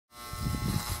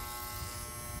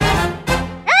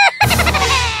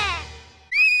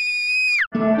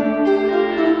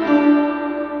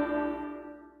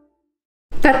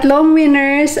Tatlong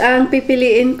winners ang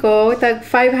pipiliin ko, tag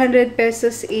 500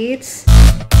 pesos each.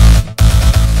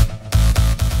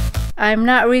 I'm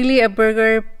not really a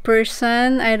burger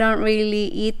person. I don't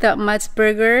really eat that much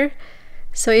burger.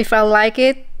 So if I like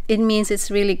it, it means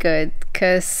it's really good.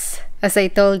 Because as I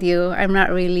told you, I'm not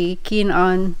really keen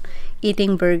on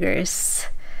eating burgers.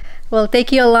 We'll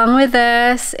take you along with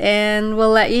us and we'll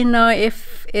let you know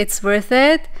if it's worth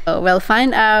it. We'll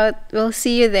find out. We'll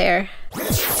see you there.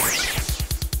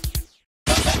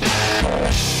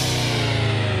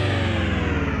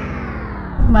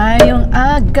 Mayong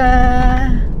aga!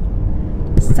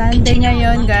 Sunday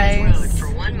ngayon, guys.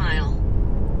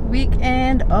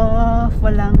 Weekend off,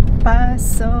 walang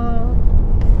pasok.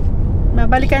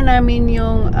 Mabalikan namin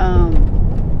yung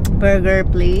burger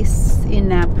place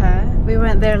in Napa. We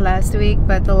went there last week,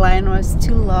 but the line was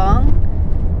too long,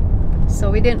 so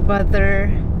we didn't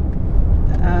bother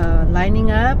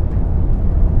lining up.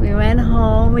 We went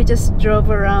home. We just drove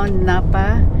around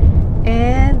Napa,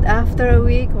 and after a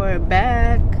week, we're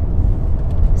back.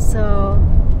 So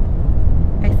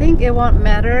I think it won't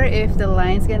matter if the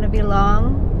line's gonna be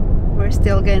long. We're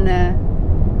still gonna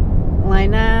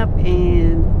line up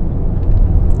and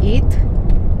eat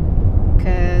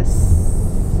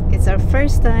because it's our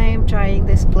first time trying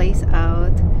this place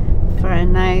out for a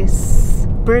nice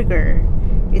burger.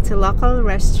 It's a local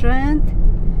restaurant.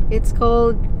 It's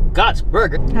called Guts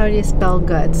Burger. How do you spell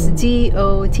Guts?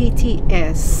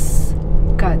 G-O-T-T-S.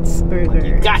 Guts Burger.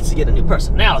 You got to get a new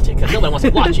personality because nobody wants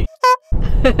to watch you.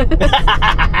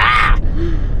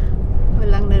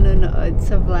 Walang nanonood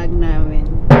sa vlog namin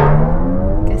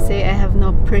kasi I have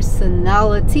no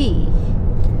personality.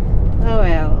 Oh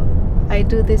well, I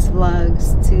do these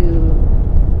vlogs to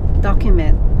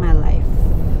document my life,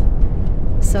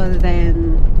 so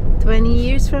then 20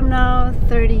 years from now,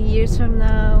 30 years from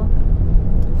now,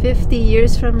 50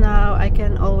 years from now, I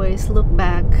can always look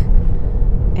back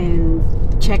and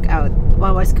check out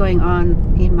what was going on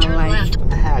in my life.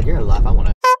 You're alive. I want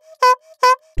to.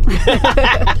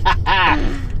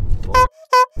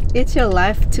 It's your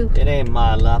life too. It ain't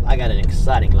my life. I got an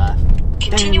exciting life.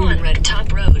 Continue on Red Top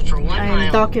Road for 1 mile.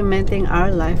 I'm documenting our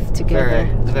life together.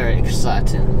 Very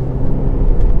exciting.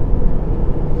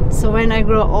 So when I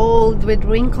grow old with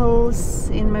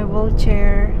wrinkles in my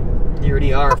wheelchair, You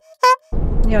already are.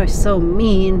 you're so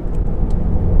mean.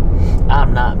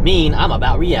 I'm not mean. I'm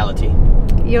about reality.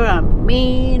 You're a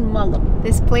mean mother.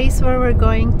 This place where we're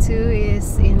going to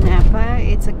is in Napa.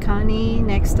 It's a county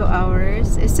next to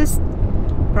ours. It's just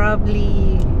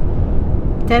probably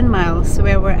 10 miles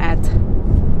where we're at.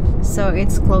 So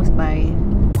it's close by.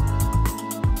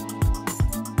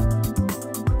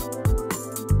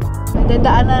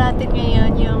 Dadaanan natin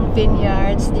ngayon yung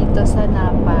vineyards dito sa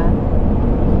Napa.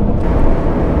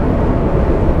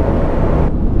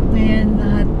 Ayan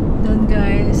lahat doon,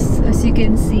 guys. As you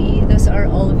can see, those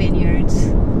are all vineyards.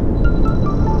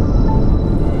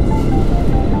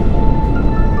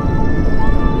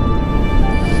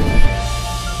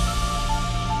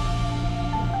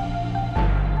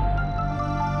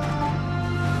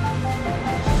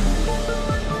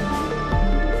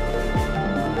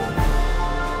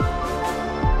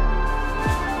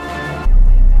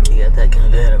 You got that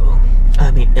convertible.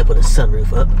 I mean, put the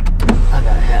sunroof up. I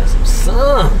gotta have some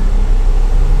sun.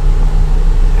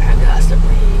 I got to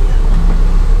breathe.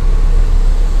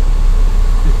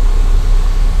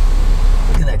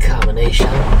 Look at that combination.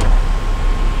 Oh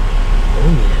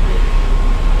yeah, man.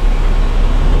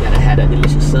 You gotta have that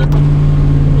delicious sun.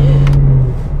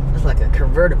 Yeah. It's like a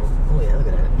convertible. Oh yeah, look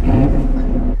at that.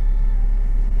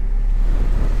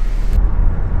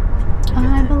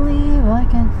 I believe I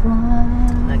can fly.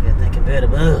 I got that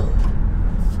convertible.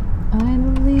 I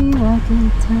believe I can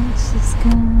touch the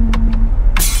sky.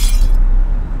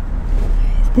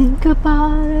 I think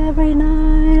about every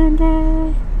night and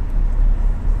day.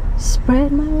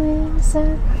 Spread my wings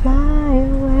and fly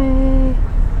away.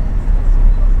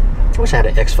 I wish I had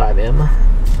an X5M.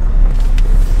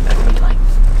 That'd be like.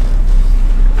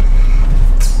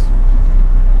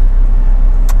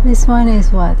 This one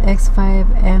is what?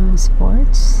 X5M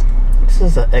Sports? This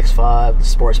is an X5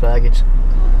 sports package.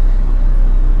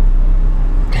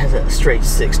 It has a straight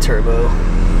 6 turbo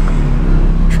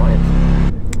Triumph.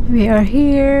 We are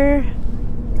here.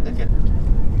 Look at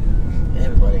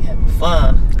everybody having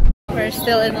fun. We're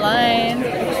still in line.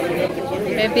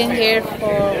 We've been here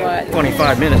for what?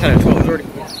 25 minutes, 12:30.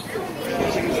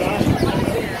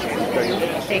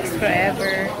 It takes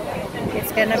forever.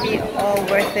 It's gonna be all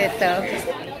worth it though.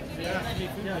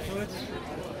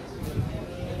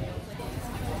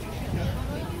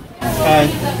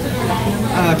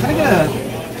 Can I get a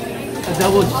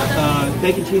double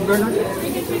bacon cheeseburger?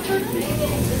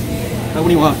 What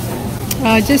do you want?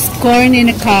 Just corn in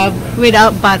a cup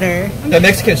without butter. The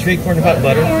Mexican street corn without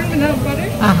butter. Corn without butter?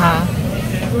 Uh-huh.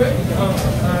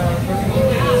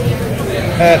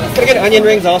 Can I get onion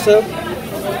rings also?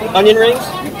 Onion rings?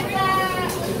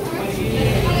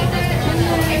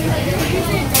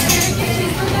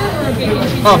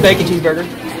 Oh, bacon cheeseburger.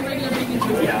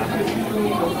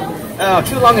 Yeah.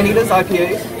 2 Lagunitas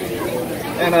IPAs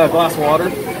and a glass of water.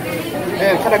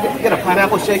 And can I get a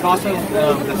pineapple shake also?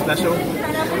 The special.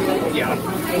 Yeah.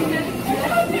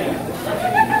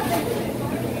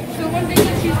 So 1 bacon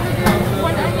cheeseburger,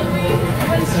 1 onion ring,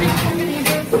 1 sweet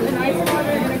potatoes, an ice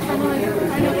water, and a caramelized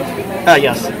pineapple shake.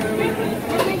 Yes.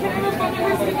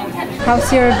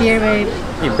 How's your beer, babe?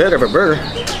 You better have a burger.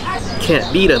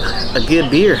 Can't beat a good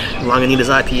beer. Lagunitas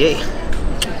IPA.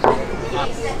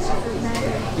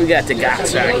 We got the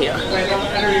guys right here.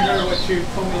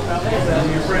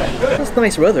 It's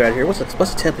nice weather out here. What's the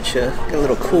temperature? Got a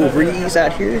little cool breeze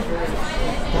out here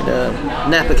in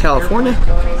Napa, California.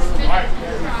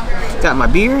 Got my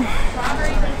beer.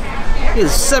 It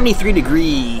is 73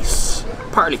 degrees,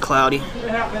 partly cloudy.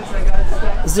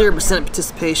 0%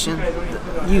 participation.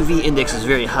 The UV index is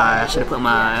very high. I should have put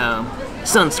my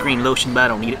sunscreen lotion, but I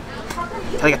don't need it.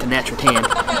 I got the natural tan.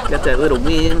 Got that little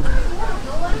wind.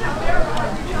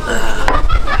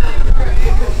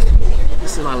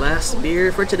 This is my last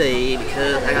beer for today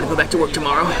because I gotta go back to work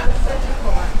tomorrow.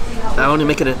 I only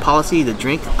make it a policy to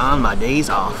drink on my days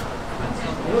off.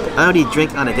 I only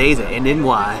drink on the days that end in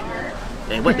Y.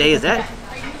 And what day is that?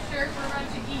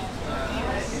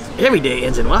 Every day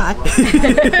ends in Y.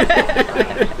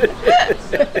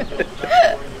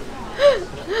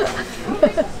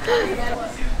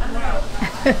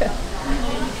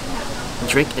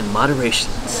 Drink in moderation.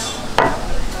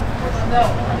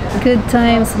 Good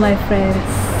times, my friends.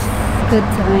 Good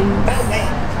times.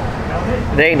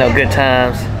 There ain't no good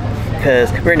times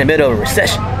because we're in the middle of a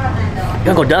recession.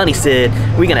 Uncle Donnie said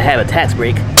we're gonna have a tax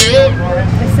break.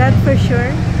 Is that for sure?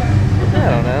 I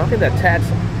don't know. I think that tax.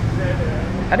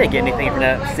 I didn't get anything from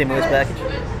that stimulus package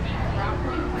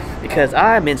because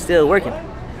I've been still working.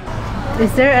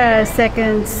 Is there a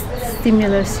second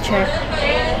stimulus check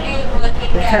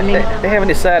coming? They haven't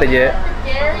decided yet.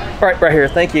 Right here.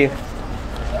 Thank you.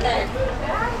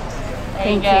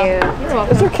 Thank you. You're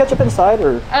welcome. Is there ketchup inside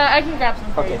or? I can grab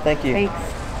some for Okay, you. thank you. Thanks.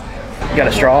 You got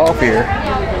a straw for your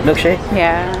milkshake?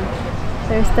 Yeah.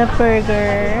 There's the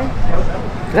burger.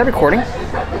 Is that recording?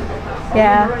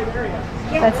 Yeah.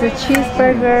 That's a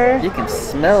cheeseburger. You can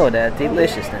smell that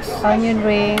deliciousness. Onion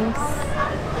rings.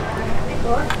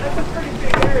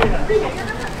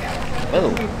 Oh,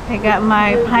 I got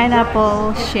my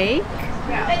pineapple shake.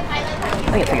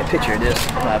 I can take a picture of this.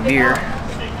 My beer.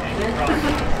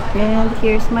 And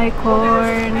here's my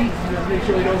corn.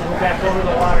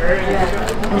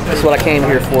 This is what I came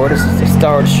here for. This is the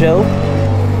star of the show.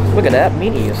 Look at that,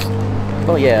 meanies.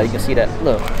 Oh yeah, you can see that.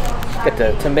 Look, got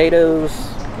the tomatoes,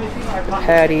 the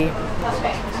patty.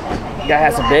 Gotta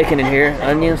have some bacon in here,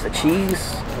 onions, the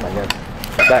cheese. Oh my god,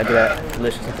 back to that,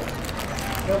 delicious.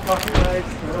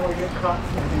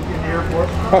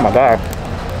 Oh my god,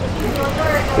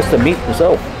 just the meat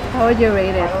itself. How would you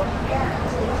rate it?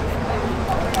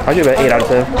 I'll give it an 8 out of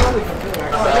 10.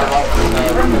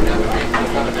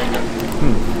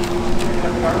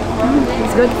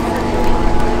 It's good.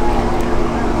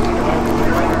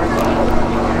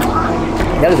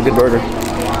 That is a good burger.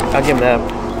 I'll give him that.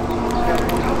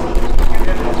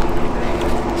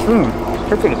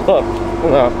 Perfect as fuck.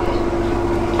 Look at that.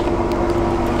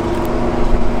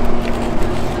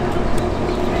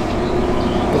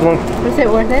 This one? Was it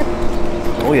worth it?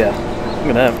 Oh yeah.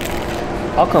 Look at that.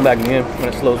 I'll come back again when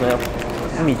it slows down.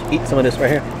 Let me eat some of this right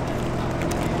here.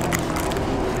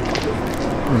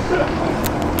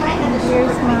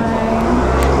 Here's mine.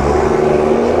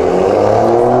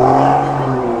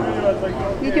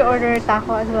 Did you order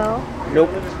taco as well? Nope.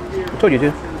 I told you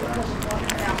to.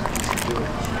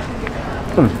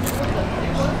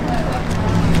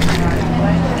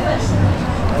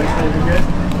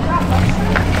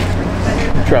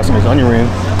 Try some of this onion ring.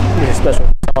 It's a special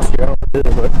sauce here. I don't know what it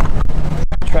is, but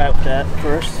try out that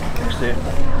first. Let's see.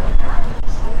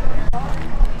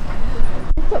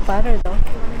 Put butter though.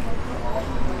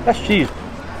 That's cheese.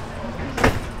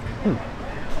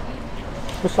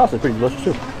 This sauce is pretty delicious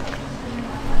too.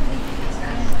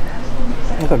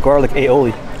 Like a garlic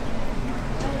aioli.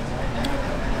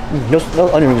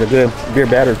 Those onion rings are good. Beer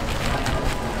battered.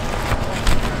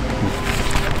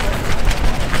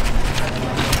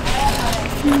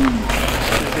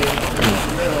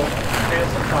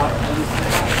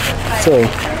 So,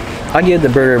 I give the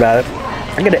burger about,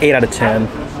 I get an 8 out of 10.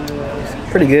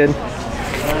 pretty good.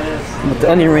 But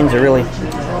the onion rings are really,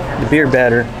 the beer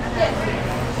batter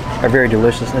are very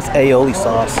delicious. And this aioli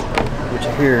sauce, which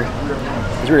I hear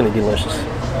is really delicious.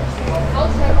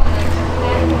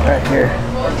 Right here.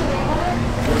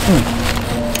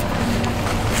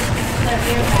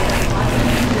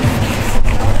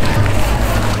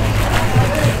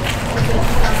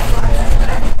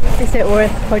 Is it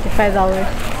worth $45?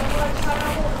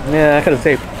 Yeah, I could have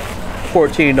saved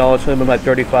 $14 for them, like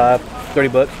 30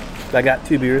 bucks. I got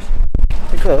 2 beers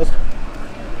because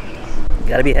you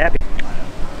gotta be happy.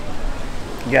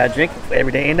 You gotta drink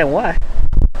every day, ain't that why?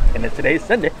 And then today's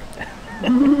Sunday.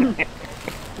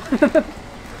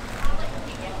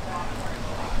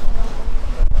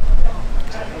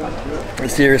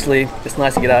 Seriously, it's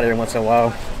nice to get out there once in a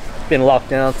while. Been locked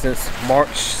down since March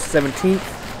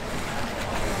 17th.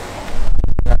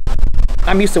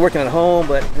 I'm used to working at home,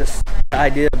 but just the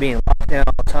idea of being locked down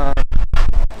all the time,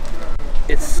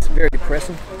 it's very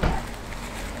depressing.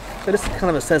 So this is kind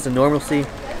of a sense of normalcy,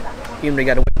 even though you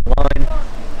gotta wait in line.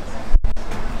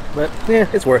 But yeah,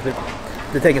 it's worth it.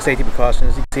 They're taking safety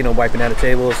precautions. You can see no wiping out the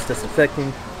tables,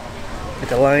 disinfecting. Get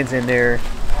the lines in there.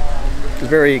 It's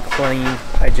very clean,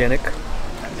 hygienic.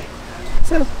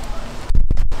 So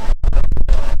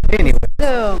anyway,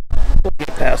 So, we'll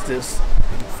get past this.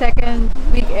 second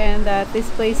weekend that this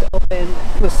place opened.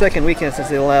 The second weekend since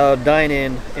they allowed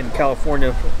dine-in in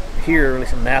California, here, at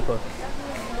least in Napa.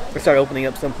 They started opening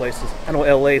up some places. I know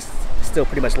LA's still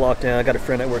pretty much locked down. I got a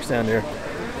friend that works down there.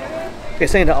 They're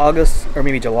saying to August or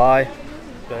maybe July,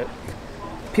 but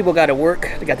people got to work.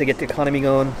 They got to get the economy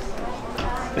going.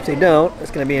 If they don't,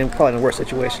 it's going to be in probably in a worse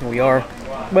situation we are.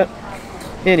 But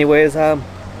anyways, I'm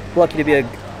lucky to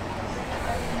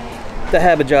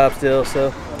have a job still,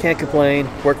 so can't complain.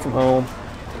 Work from home.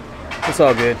 It's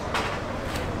all good.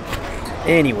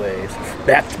 Anyways,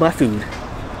 back to my food.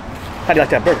 How do you like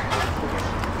that burger?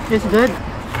 It's good.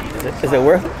 Is it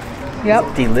worth it?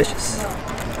 Yep. Delicious.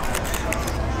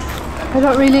 I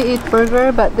don't really eat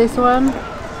burger, but this one,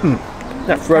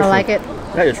 That's fresh. I like it.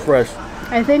 That is fresh.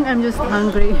 I think I'm just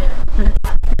hungry.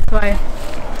 That's why.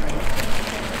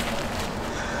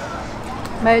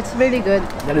 But it's really good.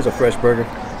 That is a fresh burger.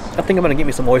 I think I'm gonna get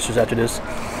me some oysters after this.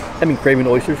 I've been craving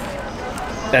oysters.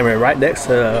 And we're right next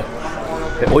to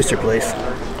the oyster place.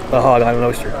 A hog on an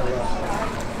oyster.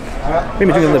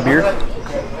 Maybe drinking a little beer.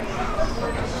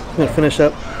 I'm gonna finish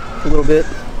up a little bit,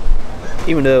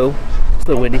 even though it's a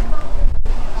little windy.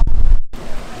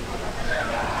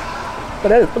 But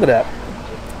that is, look at that.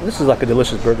 This is like a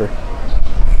delicious burger.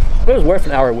 It was worth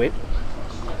an hour wait.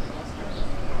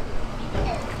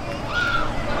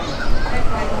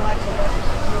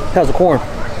 How's the corn?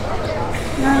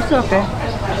 No, it's okay.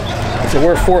 Is it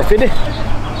worth $4.50?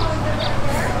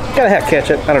 Gotta have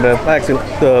ketchup. I don't know. Actually,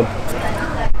 the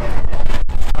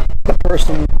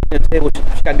person at the table,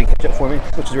 she got me ketchup for me,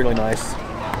 which is really nice.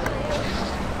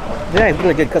 Yeah,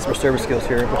 really good customer service skills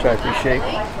here, which I appreciate.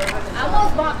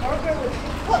 almost bought burger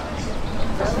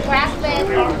with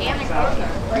grass-fed organic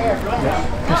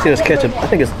burger. You see this ketchup? I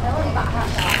think it's.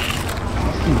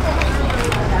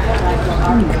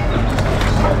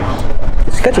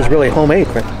 This ketchup's really homemade.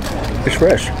 It's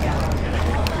fresh.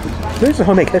 This is a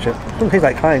homemade ketchup. It doesn't taste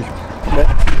like Heinz. But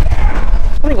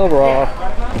I think overall,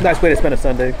 nice way to spend a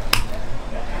Sunday.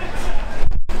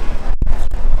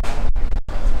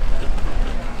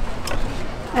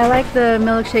 I like the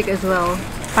milkshake as well.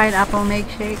 Pineapple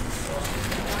milkshake.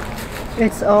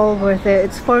 It's all worth it.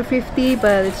 It's $4.50,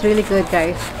 but it's really good,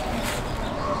 guys.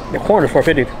 The corn is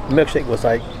 $4.50. The milkshake was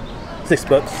like $6.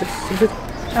 $6.50.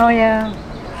 Oh yeah.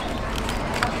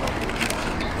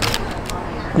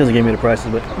 Doesn't give me the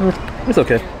prices, but it's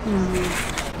okay.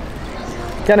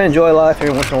 Gotta enjoy life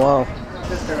every once in a while.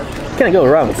 Can't go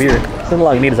around with beer.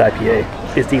 All you need is IPA.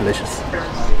 It's delicious.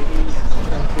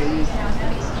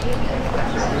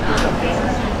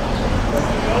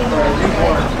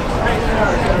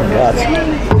 God.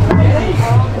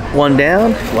 One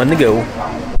down, one to go.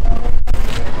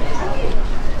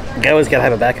 You always gotta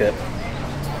have a backup.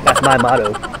 That's my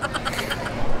motto.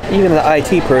 Even an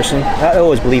IT person, I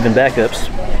always believe in backups.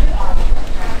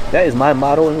 That is my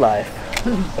motto in life.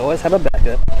 Always have a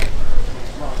backup.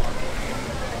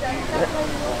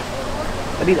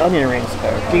 But these onion rings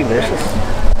are delicious.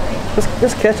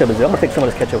 This ketchup is. I'm gonna take some of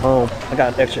this ketchup home. I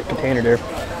got an extra container there.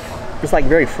 It's like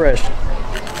very fresh.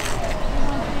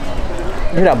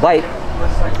 You hear that bite?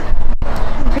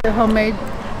 They're homemade.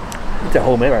 It's a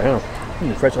homemade right now.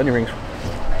 Fresh onion rings.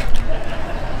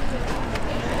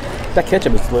 That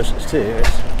ketchup is delicious too.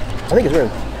 I think it's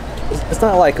really. It's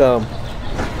not like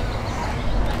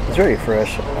It's very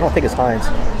fresh. I don't think it's Heinz,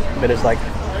 but it's like.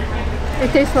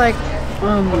 It tastes like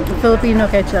Filipino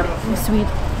ketchup. Sweet.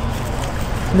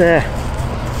 Nah.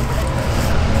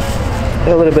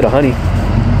 A little bit of honey.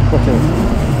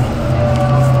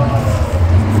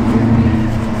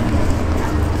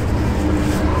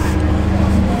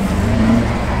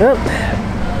 Well,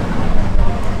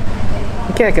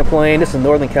 you can't complain. This is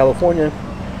Northern California.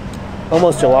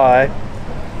 Almost July.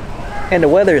 And the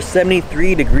weather is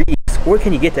 73 degrees. Where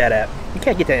can you get that at? You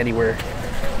can't get that anywhere.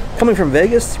 Coming from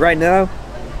Vegas right now,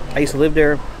 I used to live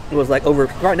there. It was like over,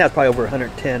 right now it's probably over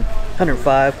 110,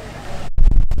 105.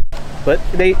 But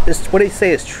what they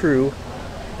say is true.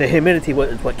 The humidity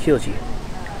is what kills you.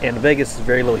 And Vegas is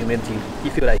very low humidity.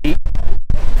 You feel that heat.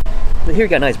 But here you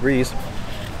got a nice breeze.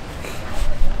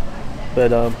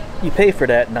 But you pay for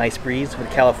that nice breeze with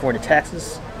California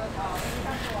taxes.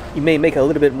 You may make a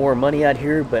little bit more money out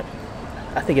here, but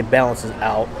I think it balances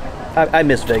out. I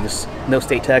miss Vegas. No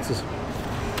state taxes.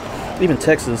 Even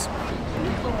Texas.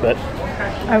 But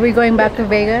Are we going back to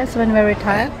Vegas when we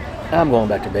retire? I'm going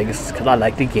back to Vegas because I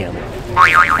like to gamble.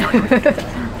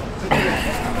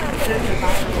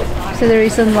 So the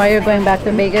reason why you're going back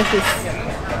to Vegas is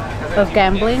of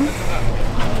gambling?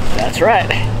 That's right.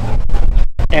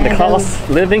 And the cost of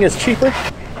living is cheaper.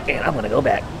 And I'm going to go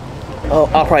back. Oh,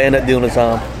 I'll probably end up doing this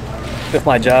with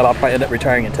my job. I'll probably end up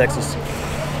retiring in Texas.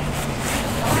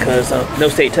 Because no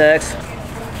state tax.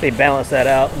 They balance that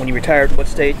out. When you retire in what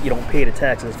state, you don't pay the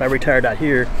taxes. If I retired out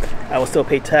here, I will still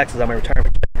pay taxes on my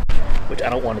retirement check, which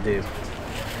I don't want to do.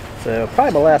 So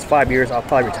probably the last 5 years, I'll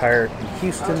probably retire in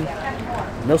Houston.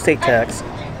 No state tax.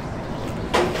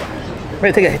 I'm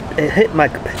going to take a hit in my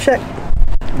check.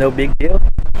 No big deal.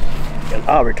 And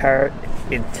I'll retire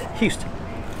in Houston.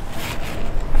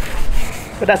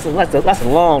 But that's a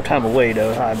long time away,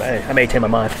 though. I may change my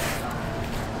mind.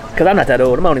 Because I'm not that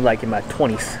old. I'm only like in my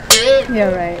 20s. Yeah,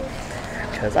 right.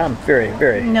 Because I'm very,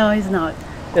 very... No, he's not.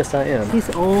 Yes, I am. He's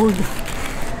old.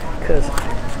 Because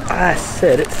I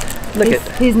said it.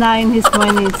 He's not in his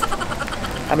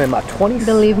 20s. I'm in my 20s.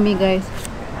 Believe me, guys.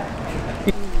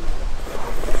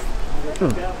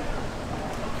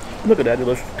 Look at that,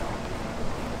 delicious.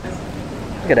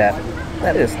 Look at that.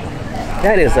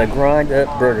 That is a grind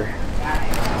up burger.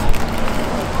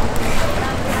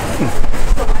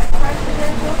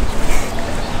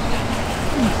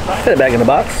 Put it back in the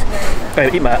box. I'm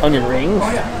gonna eat my onion rings.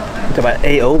 Into my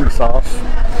aioli sauce.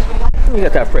 You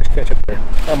got that fresh ketchup there.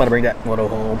 I'm gonna bring that one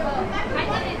home.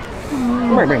 I'm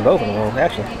gonna bring both of them home,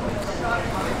 actually.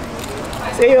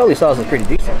 This aioli sauce is pretty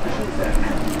decent.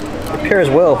 It pairs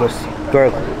well with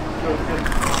garlic.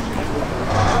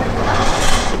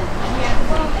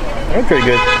 That's pretty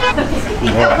good.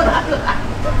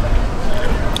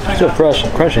 Still fresh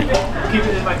and crunchy.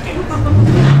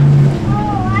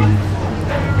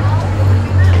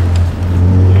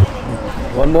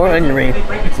 One more onion ring.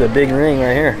 It's a big ring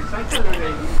right here.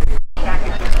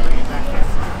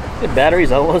 The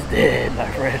battery's almost dead, my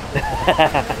friend.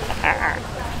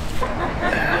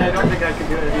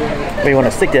 Where you want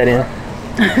to stick that in?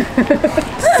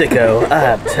 Sicko,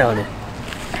 I'm telling you.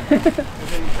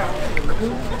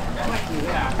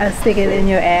 I'll stick it in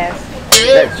your ass.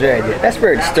 That's very good. That's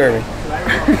very disturbing.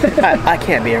 I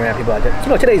can't be around people like that. You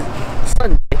know, today's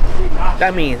Sunday.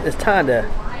 That means it's time to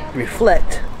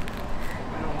reflect.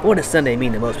 What does Sunday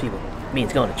mean to most people? It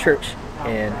means going to church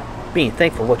and being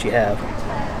thankful for what you have.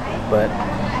 But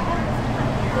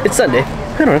it's Sunday.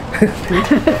 I don't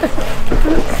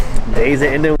know. Days are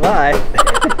ending wide.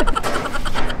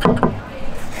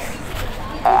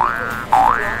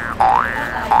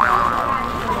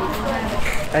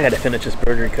 I gotta finish this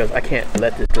burger because I can't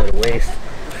let this go to waste.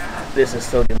 This is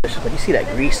so delicious. But you see that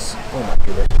grease? Oh my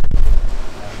goodness.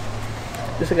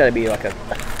 This has gotta be like a...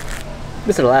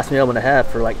 This is the last meal I'm gonna have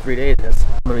for like 3 days.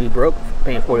 I'm gonna be broke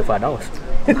paying $45.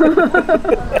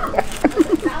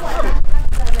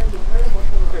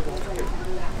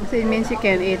 So it means you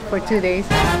can eat for 2 days,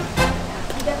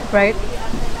 right?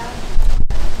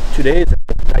 2 days,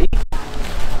 I eat.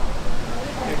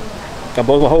 I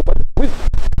blow my whole week.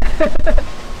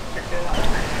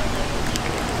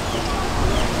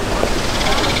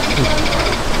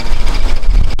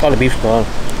 All the beef's gone.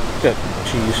 Got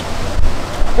cheese.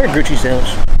 Very good cheese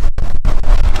sandwich.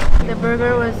 The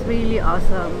burger was really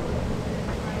awesome.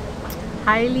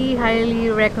 Highly, highly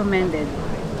recommended.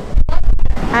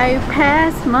 I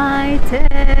passed my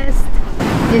test.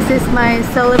 This is my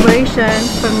celebration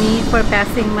for me for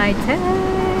passing my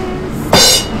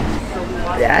test.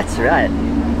 That's right.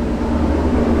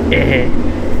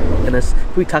 And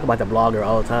we talk about the blogger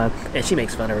all the time, and she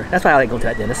makes fun of her. That's why I like going to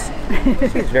that dentist.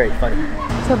 She's very funny.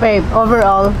 So babe,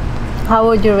 overall, how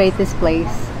would you rate this place?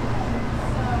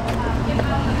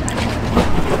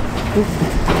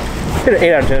 Hit an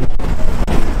 8 out of 10.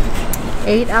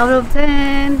 8 out of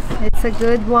 10. It's a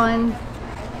good one.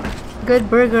 Good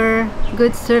burger.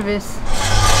 Good service.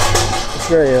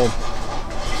 It's very, you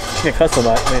can't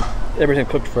customize. I mean, everything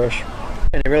cooked fresh.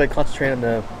 And they really concentrate on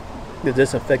the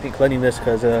disinfecting, cleanliness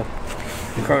because the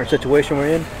current situation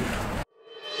we're in.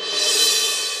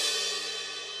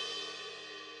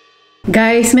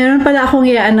 Guys, meron pala akong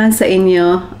iaanan sa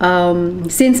inyo.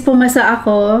 Since pumasa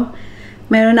ako,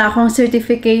 meron na akong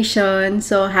certification.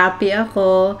 So, happy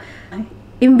ako.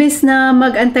 Imbis na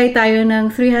mag-antay tayo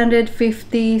ng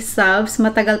 350 subs,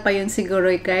 matagal pa yun siguro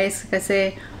guys.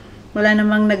 Kasi wala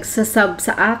namang nagsasub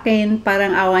sa akin.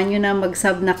 Parang awan nyo na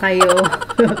mag-sub na kayo.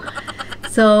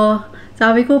 So,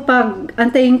 sabi ko pag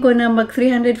antayin ko na mag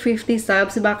 350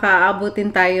 subs, baka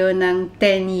aabutin tayo ng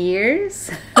 10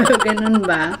 years. Ganun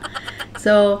ba?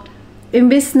 So,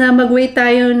 imbis na mag-wait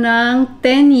tayo ng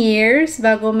 10 years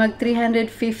bago mag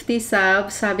 350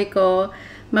 subs, sabi ko,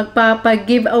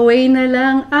 magpapag-giveaway na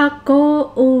lang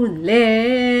ako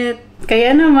ulit.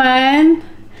 Kaya naman,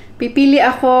 pipili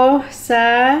ako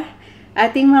sa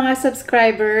ating mga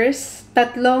subscribers.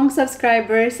 3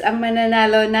 subscribers ang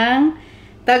mananalo ng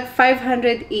tag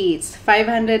 500 each,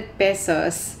 500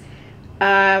 pesos.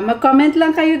 Mag-comment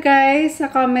lang kayo guys sa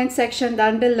comment section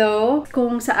down below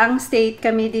kung saang state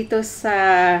kami dito sa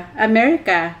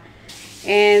Amerika.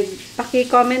 And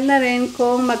paki-comment na rin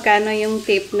kung magkano yung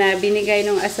tip na binigay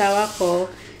ng asawa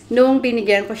ko nung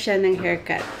binigyan ko siya ng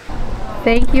haircut.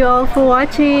 Thank you all for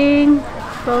watching.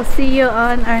 We'll see you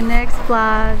on our next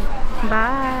vlog.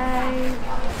 Bye!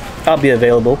 I'll be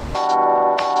available.